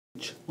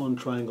On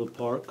Triangle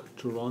Park,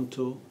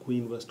 Toronto,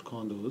 Queen West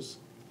condos,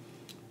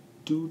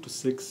 2 to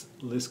 6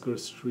 Lisker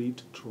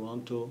Street,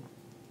 Toronto.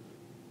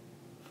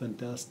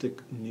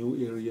 Fantastic new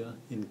area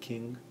in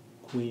King,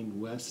 Queen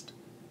West,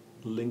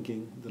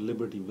 linking the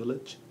Liberty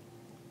Village.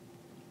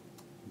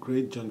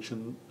 Great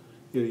junction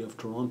area of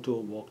Toronto,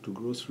 walk to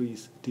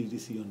groceries,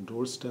 TTC on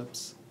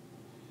doorsteps.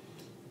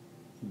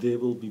 They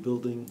will be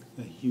building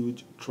a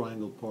huge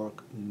Triangle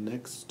Park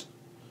next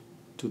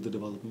to the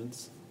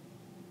developments.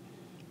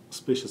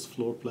 Spacious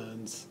floor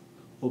plans,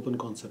 open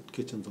concept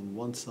kitchens on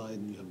one side,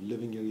 and you have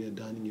living area,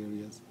 dining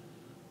areas.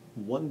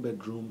 One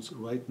bedrooms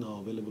right now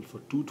available for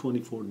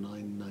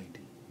 $224,990.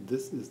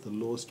 This is the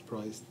lowest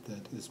price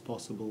that is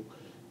possible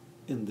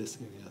in this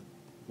area.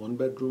 One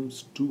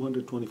bedrooms,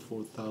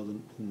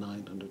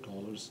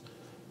 $224,900.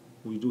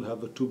 We do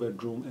have a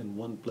 2-bedroom and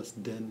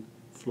 1+ den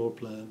floor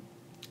plan.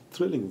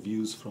 Thrilling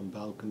views from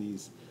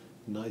balconies,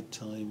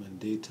 nighttime and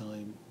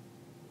daytime.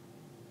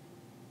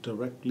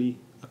 Directly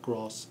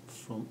across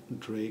from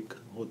Drake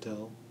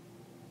Hotel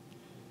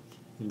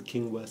in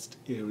King West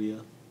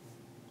area.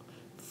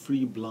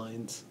 Free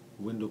blinds,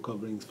 window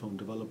coverings from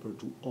developer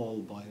to all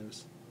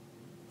buyers.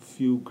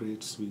 Few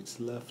great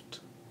suites left.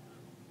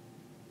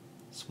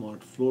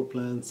 Smart floor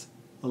plans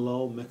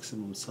allow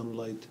maximum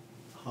sunlight,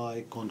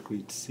 high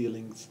concrete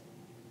ceilings.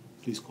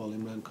 Please call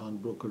Imran Khan,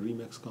 broker,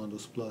 Remax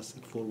Condos Plus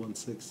at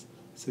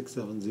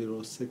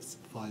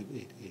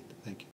 416-670-6588. Thank you.